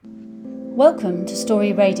Welcome to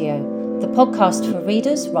Story Radio, the podcast for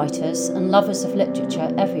readers, writers, and lovers of literature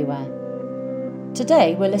everywhere.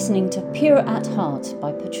 Today we're listening to Pure at Heart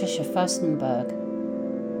by Patricia Furstenberg.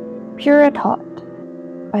 Pure at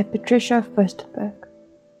Heart by Patricia Furstenberg.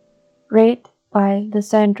 Read by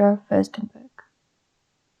Lysandra Furstenberg.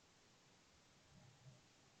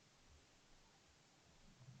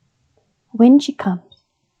 When she comes,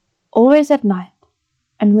 always at night,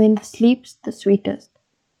 and when the sleep's the sweetest,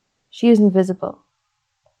 she is invisible.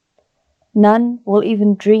 None will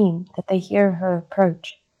even dream that they hear her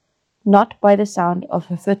approach, not by the sound of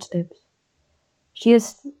her footsteps. She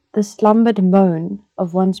is the slumbered moan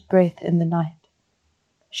of one's breath in the night.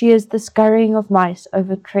 She is the scurrying of mice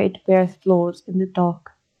over threadbare floors in the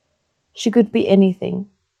dark. She could be anything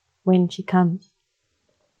when she comes.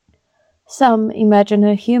 Some imagine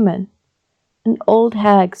her human, an old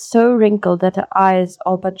hag so wrinkled that her eyes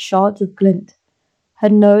are but shards of glint, her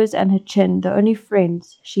nose and her chin the only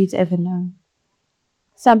friends she's ever known.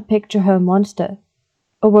 Some picture her a monster,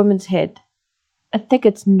 a woman's head, a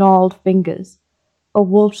thicket's gnarled fingers, a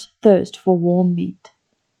wolf's thirst for warm meat,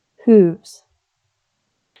 hooves.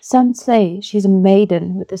 Some say she's a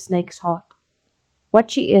maiden with a snake's heart. What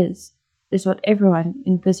she is what everyone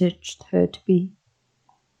envisaged her to be.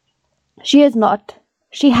 She is not.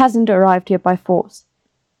 She hasn't arrived here by force.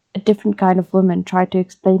 A different kind of woman tried to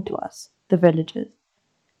explain to us, the villagers.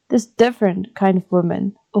 This different kind of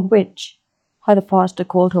woman, a witch, how the pastor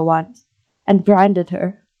called her once, and branded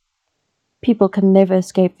her. People can never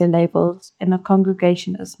escape their labels in a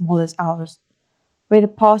congregation as small as ours, where the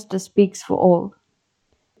pastor speaks for all.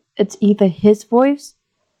 It's either his voice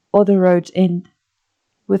or the road's end,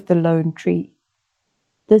 with the lone tree.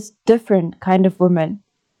 This different kind of woman,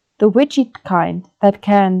 the witchy kind that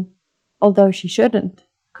can, although she shouldn't,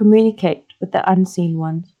 communicate with the unseen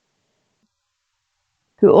ones,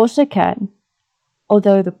 who also can,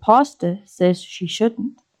 although the pastor says she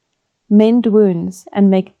shouldn't, mend wounds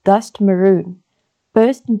and make dust maroon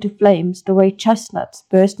burst into flames the way chestnuts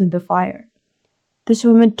burst into fire. This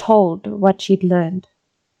woman told what she'd learned.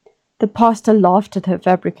 The pastor laughed at her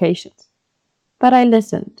fabrications, but I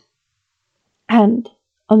listened. And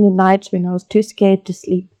on the nights when I was too scared to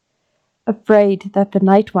sleep, afraid that the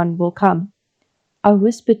night one will come, I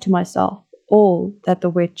whispered to myself all that the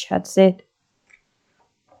witch had said.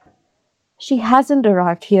 She hasn't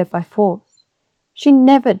arrived here by force. She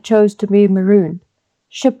never chose to be marooned,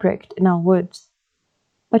 shipwrecked in our woods.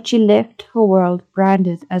 But she left her world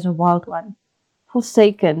branded as a wild one,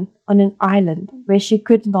 forsaken on an island where she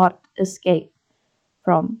could not escape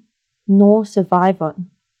from, nor survive on.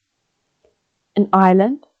 An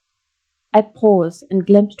island? I pause and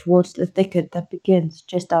glimpse towards the thicket that begins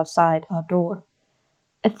just outside our door.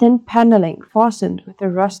 A thin paneling fastened with a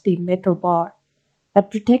rusty metal bar that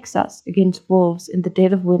protects us against wolves in the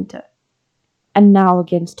dead of winter, and now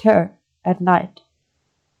against her at night.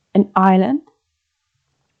 An island?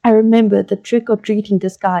 I remember the trick-or-treating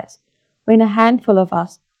disguise when a handful of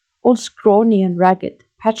us, all scrawny and ragged,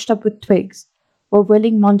 patched up with twigs, were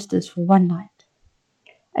willing monsters for one night.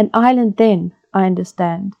 An island then, I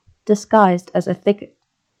understand, disguised as a thicket.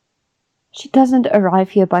 She doesn't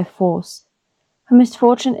arrive here by force. Her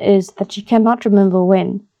misfortune is that she cannot remember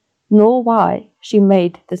when, nor why, she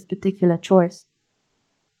made this particular choice.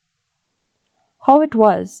 How it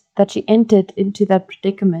was that she entered into that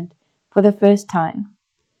predicament for the first time,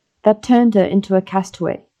 that turned her into a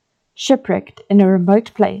castaway, shipwrecked in a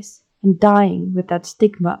remote place and dying with that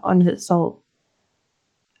stigma on her soul,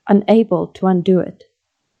 unable to undo it.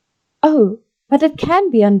 Oh, but it can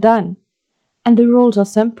be undone, and the rules are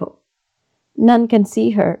simple. None can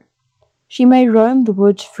see her. She may roam the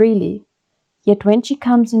woods freely, yet when she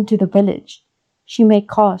comes into the village, she may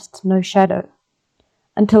cast no shadow,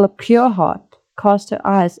 until a pure heart cast her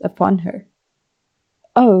eyes upon her.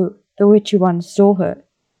 Oh, the witchy ones saw her.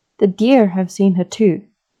 The deer have seen her too,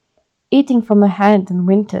 eating from her hand in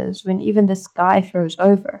winters when even the sky froze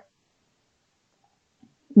over.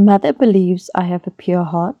 Mother believes I have a pure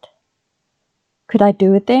heart. Could I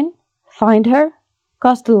do it then? Find her?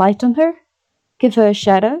 Cast a light on her? Give her a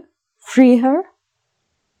shadow? Free her?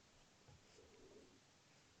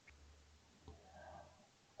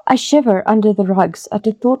 I shiver under the rugs at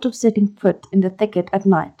the thought of setting foot in the thicket at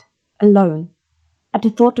night, alone, at the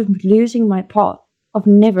thought of losing my path, of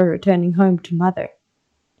never returning home to Mother.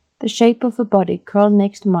 The shape of her body curled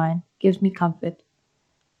next to mine gives me comfort.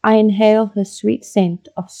 I inhale her sweet scent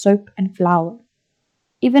of soap and flour.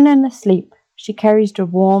 Even in her sleep, she carries the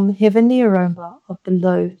warm, heavenly aroma of the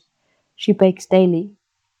loaves she bakes daily.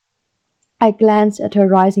 I glance at her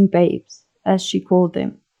rising babes, as she called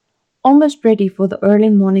them, almost ready for the early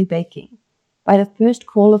morning baking, by the first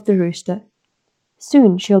call of the rooster.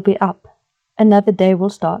 Soon she'll be up. Another day will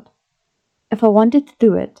start. If I wanted to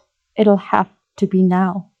do it, it'll have to be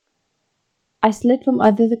now. I slid from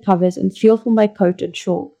under the covers and felt for my coat and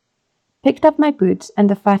shawl, picked up my boots and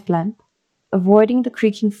the fat lamp, avoiding the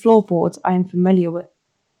creaking floorboards I am familiar with,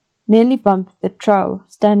 nearly bumped the trowel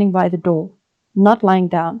standing by the door, not lying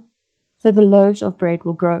down, so the loaves of bread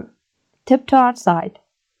will grow, tiptoe outside,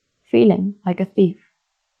 feeling like a thief.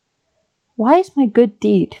 Why is my good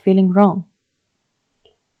deed feeling wrong?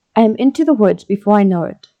 I am into the woods before I know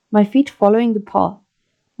it, my feet following the path,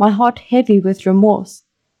 my heart heavy with remorse,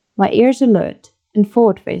 my ears alert and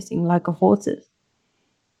forward-facing like a horse's.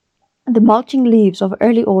 The mulching leaves of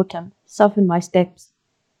early autumn soften my steps.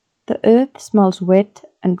 The earth smells wet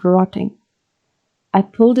and rotting. I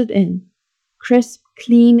pulled it in, crisp,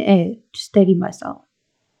 clean air to steady myself.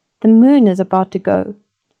 The moon is about to go,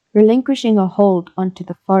 relinquishing a hold onto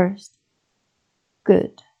the forest.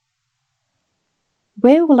 Good.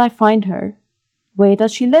 Where will I find her? Where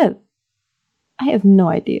does she live? I have no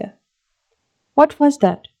idea. What was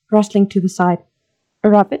that, rustling to the side? A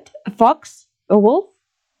rabbit? A fox? A wolf?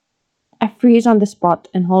 I freeze on the spot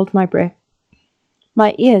and hold my breath,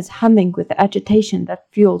 my ears humming with the agitation that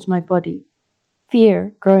fuels my body,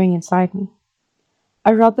 fear growing inside me.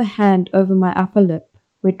 I rub a hand over my upper lip,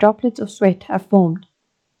 where droplets of sweat have formed.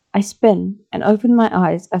 I spin and open my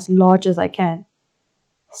eyes as large as I can.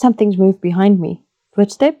 Something's moved behind me.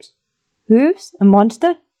 Footsteps? Hooves? A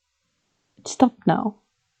monster? It stopped now,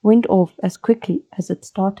 went off as quickly as it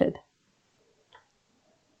started.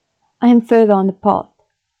 I am further on the path,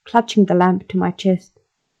 clutching the lamp to my chest,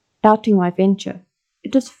 doubting my venture.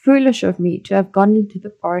 It was foolish of me to have gone into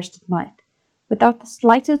the forest at night, without the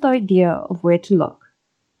slightest idea of where to look,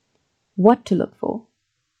 what to look for.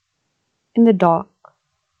 In the dark,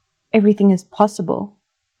 everything is possible.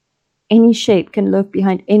 Any shape can lurk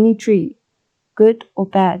behind any tree, good or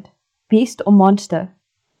bad, beast or monster.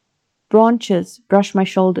 Branches brush my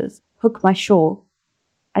shoulders, hook my shawl.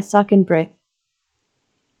 I suck in breath.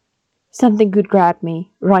 Something could grab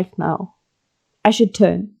me right now. I should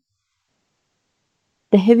turn.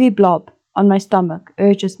 The heavy blob on my stomach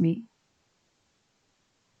urges me.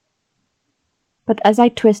 But as I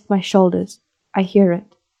twist my shoulders, I hear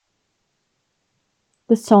it.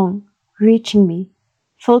 The song, reaching me,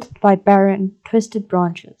 filtered by barren, twisted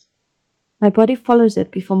branches. My body follows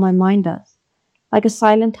it before my mind does, like a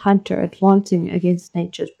silent hunter advancing against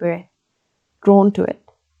nature's breath, drawn to it,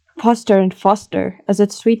 faster and faster as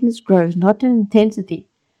its sweetness grows, not in intensity,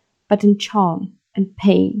 but in charm and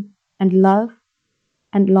pain and love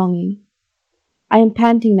and longing. I am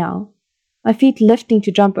panting now, my feet lifting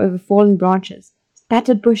to jump over fallen branches,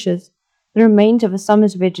 spattered bushes, the remains of a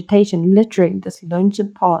summer's vegetation littering this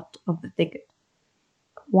lonesome part of the thicket.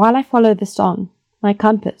 While I follow the song, my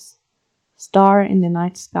compass, star in the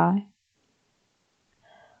night sky.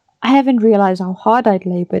 I haven't realized how hard I'd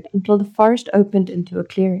labored until the forest opened into a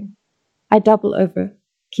clearing. I double over,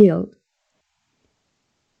 keeled.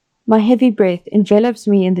 My heavy breath envelops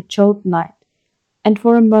me in the chilled night, and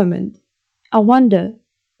for a moment, I wonder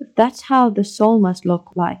if that's how the soul must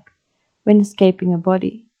look like when escaping a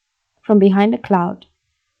body. From behind a cloud,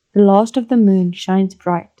 the last of the moon shines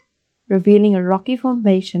bright, revealing a rocky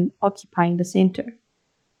formation occupying the center,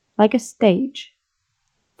 like a stage.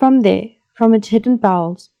 From there, from its hidden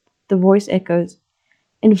bowels, the voice echoes,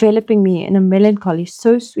 enveloping me in a melancholy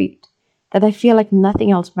so sweet that I feel like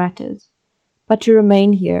nothing else matters, but to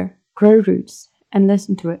remain here, grow roots, and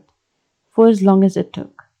listen to it, for as long as it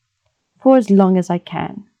took, for as long as I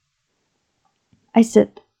can. I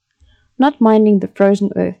sit, not minding the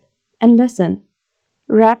frozen earth, and listen,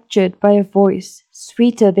 raptured by a voice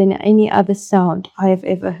sweeter than any other sound I have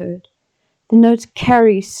ever heard. The notes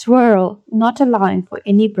carry, swirl, not a line for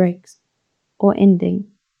any breaks or ending.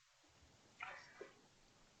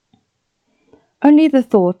 Only the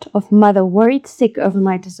thought of Mother worried sick over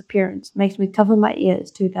my disappearance makes me cover my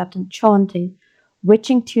ears to that enchanting,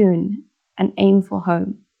 witching tune and aim for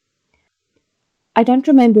home. I don't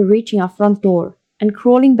remember reaching our front door and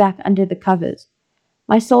crawling back under the covers,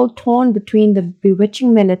 my soul torn between the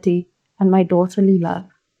bewitching melody and my daughterly love.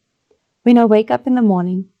 When I wake up in the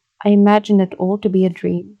morning, I imagine it all to be a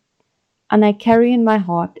dream, and I carry in my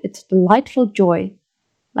heart its delightful joy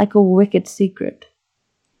like a wicked secret.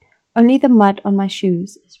 Only the mud on my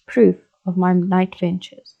shoes is proof of my night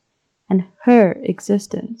ventures and her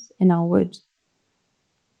existence in our woods.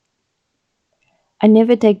 I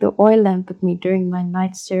never take the oil lamp with me during my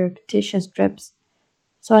night surreptitious trips,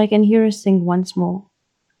 so I can hear her sing once more.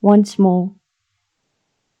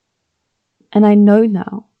 And I know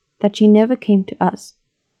now that she never came to us,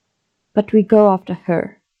 But we go after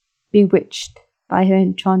her, bewitched by her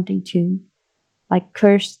enchanting tune, like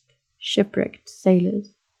cursed, shipwrecked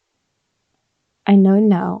sailors. I know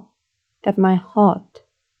now that my heart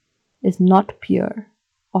is not pure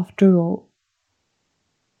after all.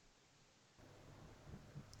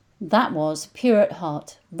 That was Pure at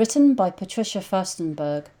Heart, written by Patricia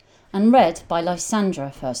Furstenberg and read by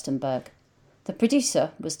Lysandra Furstenberg. The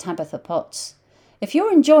producer was Tabitha Potts. If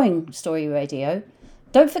you're enjoying Story Radio,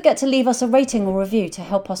 don't forget to leave us a rating or review to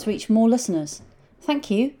help us reach more listeners.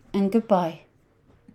 Thank you and goodbye.